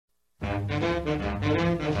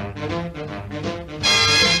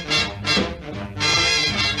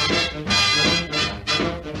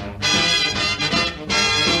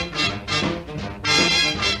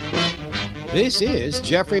This is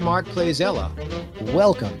Jeffrey Mark Plays Ella.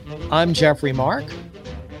 Welcome. I'm Jeffrey Mark.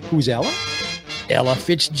 Who's Ella? Ella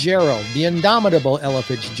Fitzgerald, the indomitable Ella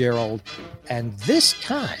Fitzgerald. And this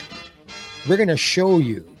time, we're going to show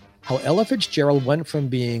you how Ella Fitzgerald went from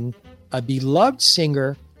being a beloved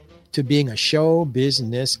singer to being a show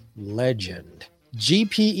business legend.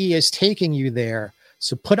 GPE is taking you there,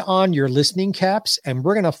 so put on your listening caps and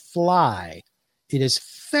we're going to fly. It is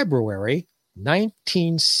February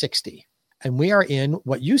 1960, and we are in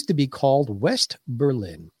what used to be called West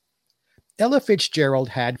Berlin. Ella Fitzgerald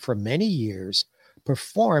had for many years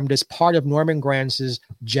performed as part of Norman Granz's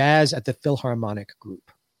Jazz at the Philharmonic group.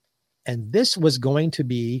 And this was going to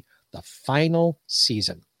be the final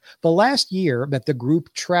season. The last year that the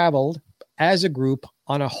group traveled as a group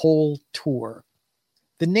on a whole tour.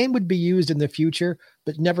 The name would be used in the future,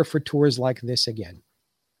 but never for tours like this again.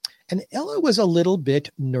 And Ella was a little bit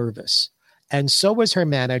nervous. And so was her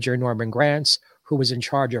manager, Norman Granz, who was in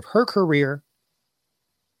charge of her career,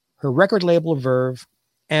 her record label Verve,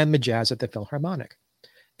 and the Jazz at the Philharmonic.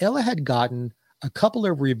 Ella had gotten a couple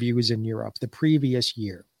of reviews in Europe the previous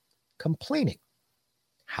year, complaining.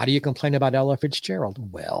 How do you complain about Ella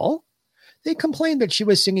Fitzgerald? Well, they complained that she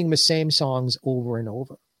was singing the same songs over and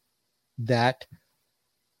over. That,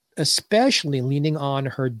 especially leaning on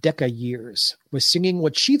her Decca years, was singing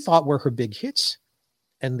what she thought were her big hits,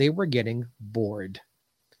 and they were getting bored.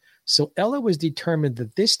 So Ella was determined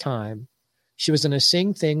that this time she was going to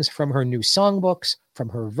sing things from her new songbooks, from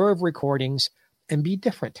her Verve recordings, and be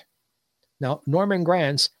different. Now, Norman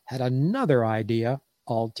Granz had another idea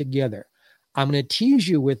altogether. I'm going to tease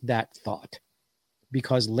you with that thought,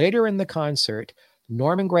 because later in the concert,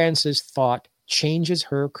 Norman Granz's thought changes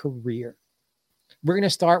her career. We're going to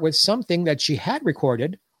start with something that she had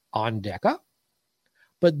recorded on Decca,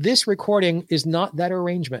 but this recording is not that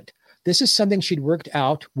arrangement. This is something she'd worked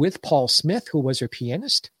out with Paul Smith, who was her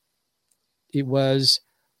pianist. It was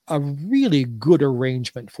a really good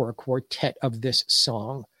arrangement for a quartet of this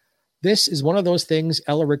song. This is one of those things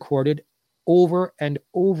Ella recorded over and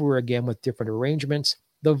over again with different arrangements.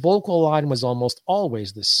 The vocal line was almost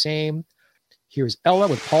always the same. Here's Ella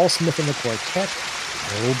with Paul Smith in the quartet,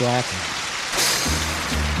 Oh Black Magic.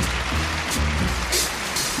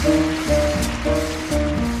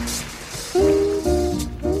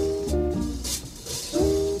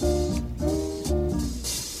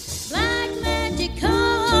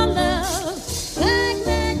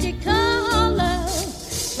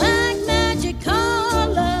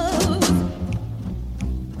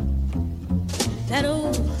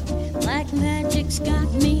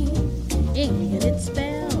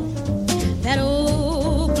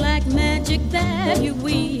 You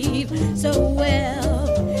weave so well,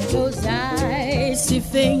 those icy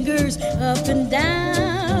fingers up and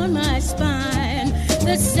down my spine,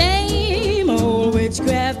 the same old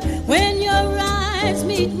witchcraft when your eyes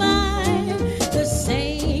meet mine, the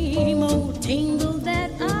same old tingle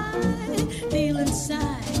that I feel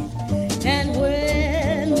inside. And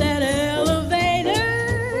when that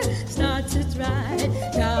elevator starts its ride,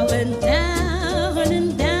 darling, down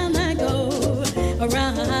and down I go,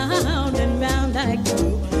 around and round I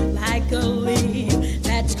go, like a leaf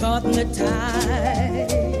that's caught in the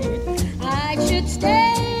tide. I should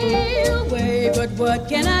stay away, but what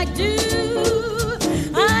can I do?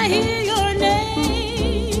 I hear your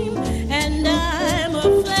name, and I'm a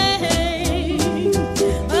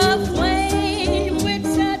flame with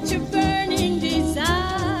such a burning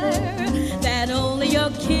desire that only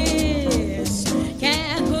your kiss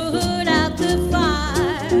can put out the fire.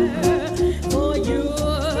 For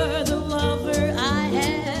you're the lover I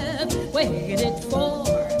have waited for,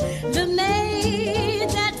 the maid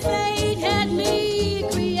that fate had me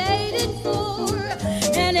created for.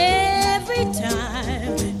 And every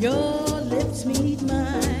time your lips meet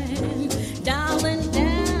mine, darling,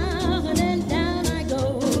 down and down I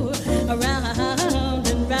go, around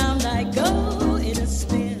and round I go in a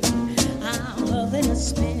spin. I'm loving a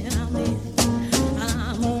spin.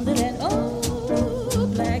 I'm under that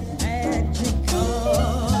old black magic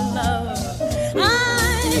called love.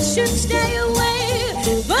 I should stay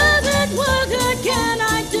away, but then what can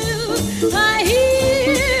I do? I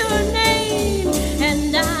hear your name,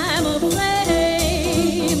 and I'm a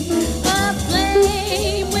flame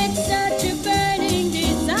with such a burning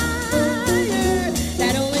desire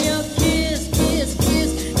that only a kiss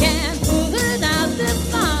can put out the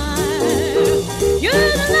fire. You're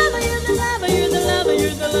the lover, you're the lover, you're the lover,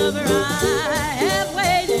 you're the lover I have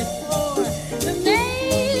waited for, the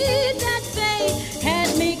maid that fate had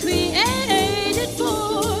me created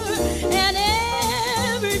for. And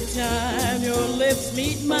every time your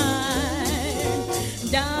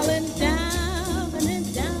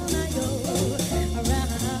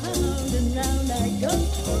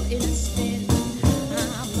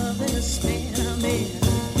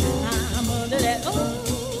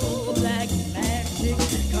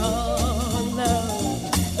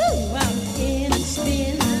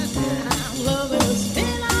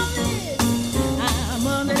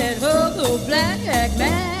oh, black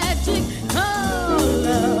magic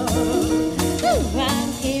color. Ooh, I'm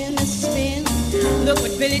in a spin. Look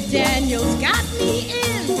what Billy Daniels got me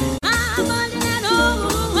in. I'm under that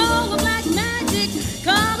old black magic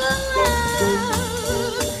color.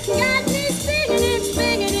 Got me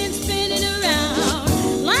spinning and spinning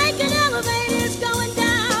around like an elevator's going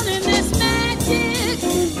down in this magic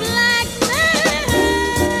black magic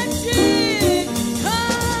color.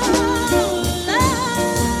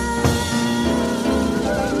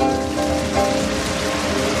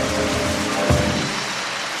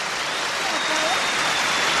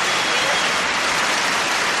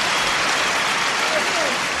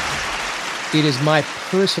 It is my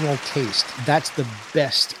personal taste. That's the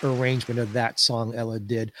best arrangement of that song Ella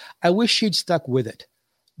did. I wish she'd stuck with it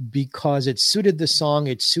because it suited the song.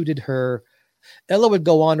 It suited her. Ella would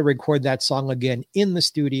go on to record that song again in the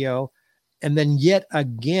studio and then yet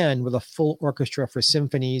again with a full orchestra for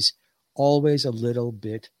symphonies, always a little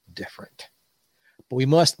bit different. But we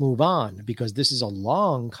must move on because this is a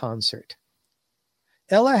long concert.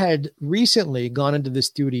 Ella had recently gone into the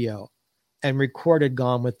studio and recorded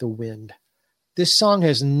Gone with the Wind. This song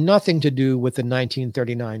has nothing to do with the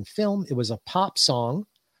 1939 film. It was a pop song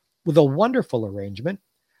with a wonderful arrangement.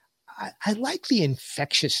 I like the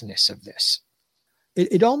infectiousness of this.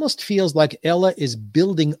 It almost feels like Ella is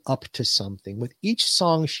building up to something. With each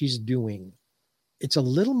song she's doing, it's a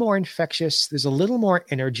little more infectious. There's a little more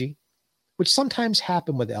energy, which sometimes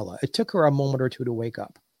happen with Ella. It took her a moment or two to wake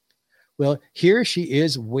up. Well, here she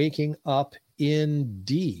is waking up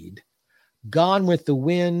indeed. Gone with the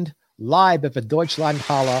Wind, live at the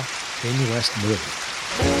Deutschlandhalle in West Berlin.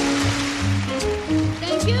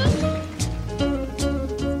 Thank you.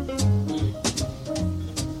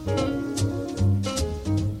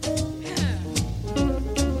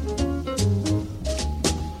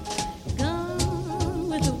 Gone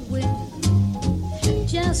with the wind,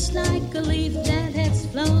 just like a leaf that has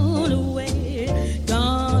flown away.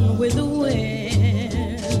 Gone with the wind,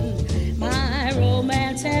 my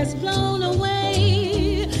romance has blown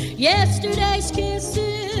away. Yesterday's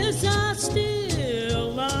kisses are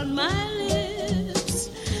still on my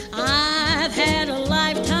lips. I've had a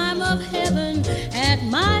lifetime of heaven at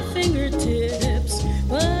my fingertips,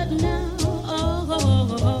 but now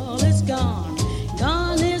all is gone.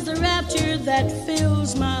 Gone is the rapture that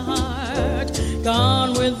fills my heart.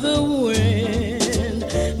 Gone with the wind,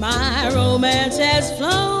 my romance has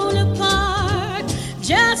flown apart.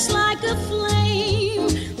 Just like a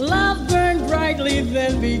flame, love burned brightly,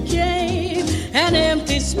 then became an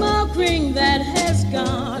empty smoke ring that has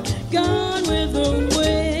gone with the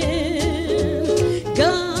wind.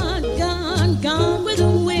 Gone with the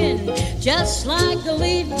wind, just like a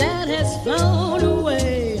leaf that has flown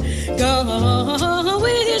away. Gone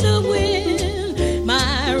with the wind,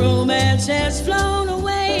 my romance has flown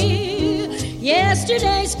away.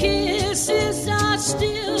 Yesterday's kisses are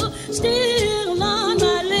still on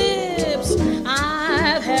my lips.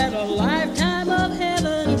 I've had a lifetime of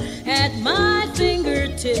heaven at my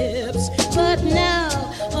fingertips, but now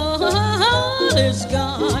all is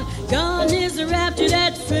gone. Gone is the rapture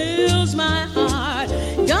that fills my heart.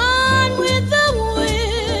 Gone with the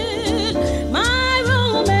wind, my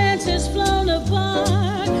romance has flown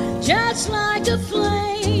apart. Just like a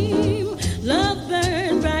flame, love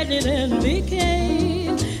burned brightly and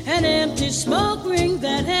became an empty smoke ring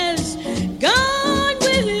that has gone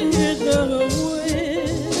with the wind.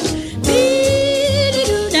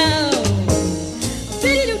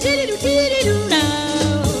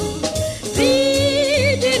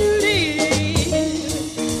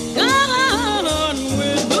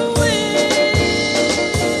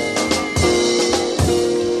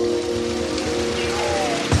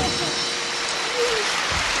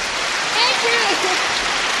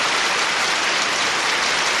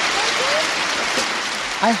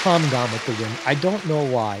 I hum Gone with the Wind. I don't know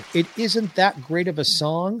why. It isn't that great of a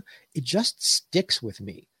song. It just sticks with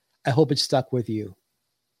me. I hope it stuck with you.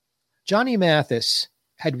 Johnny Mathis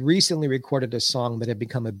had recently recorded a song that had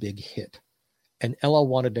become a big hit, and Ella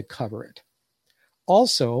wanted to cover it.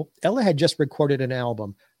 Also, Ella had just recorded an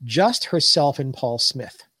album, just herself and Paul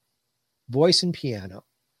Smith, voice and piano.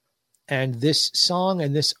 And this song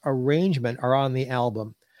and this arrangement are on the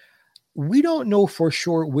album. We don't know for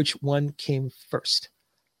sure which one came first.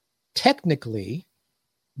 Technically,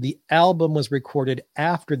 the album was recorded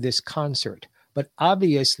after this concert, but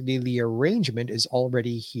obviously the arrangement is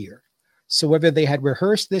already here. So whether they had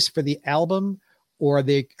rehearsed this for the album or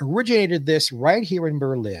they originated this right here in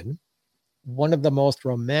Berlin, one of the most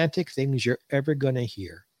romantic things you're ever going to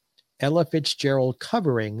hear. Ella Fitzgerald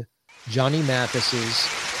covering Johnny Mathis's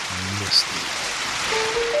Misty.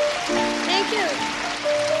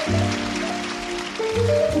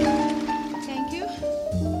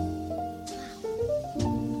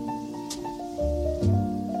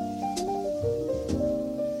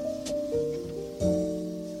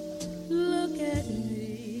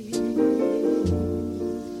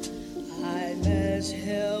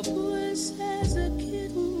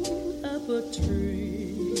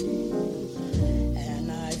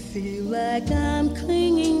 like I'm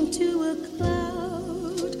clinging to a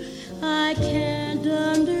cloud. I can't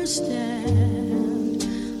understand.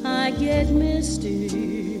 I get misty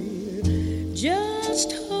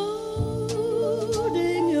just holding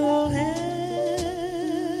your hand.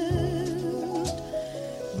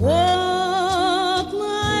 Walk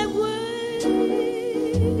my way,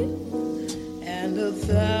 and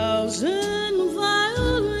 1,000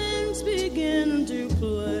 violins begin to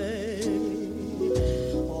play.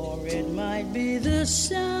 Or it might be the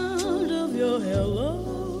sound of your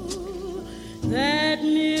hello, that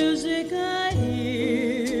music I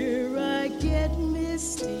hear. I get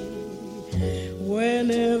misty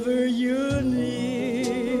whenever you're near.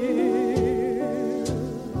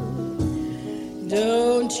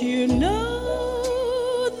 Don't you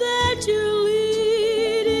know that you're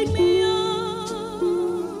leading me on?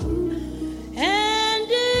 And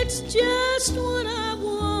it's just what I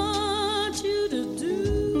want you to do.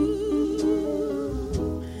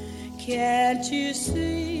 Can't you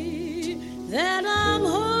see that I'm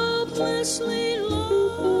hopelessly lost?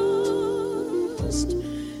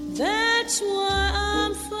 That's why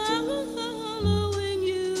I'm following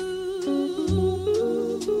you.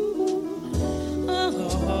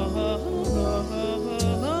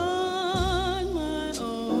 On my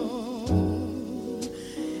own.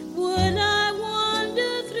 Would I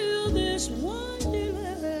wander through this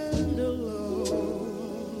wonderland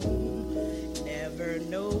alone, never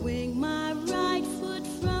knowing my right foot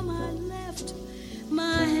from my left,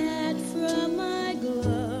 my hat from my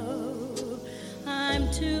glove?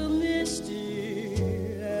 I'm too misty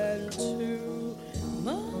and too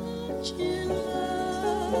much in love.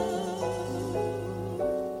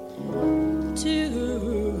 Too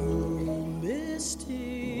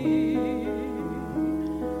misty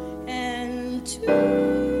and too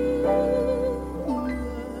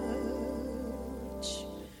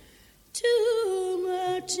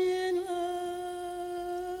much in love.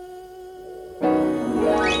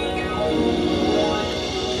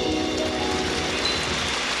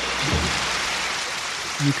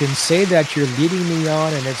 You can say that you're leading me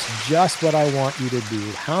on and it's just what I want you to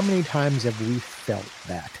do. How many times have we felt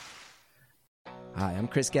that? Hi, I'm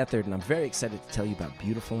Chris Gethard, and I'm very excited to tell you about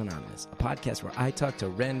Beautiful Anonymous, a podcast where I talk to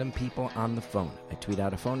random people on the phone. I tweet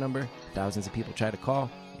out a phone number, thousands of people try to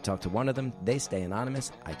call, you talk to one of them, they stay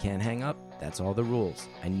anonymous, I can't hang up, that's all the rules.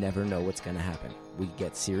 I never know what's going to happen. We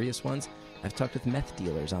get serious ones. I've talked with meth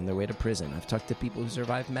dealers on their way to prison. I've talked to people who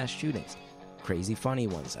survived mass shootings. Crazy funny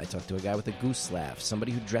ones. I talked to a guy with a goose laugh,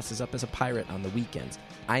 somebody who dresses up as a pirate on the weekends.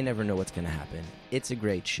 I never know what's going to happen. It's a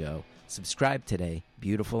great show. Subscribe today,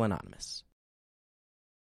 Beautiful Anonymous.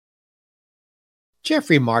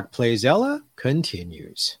 Jeffrey Mark Plays Ella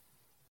continues.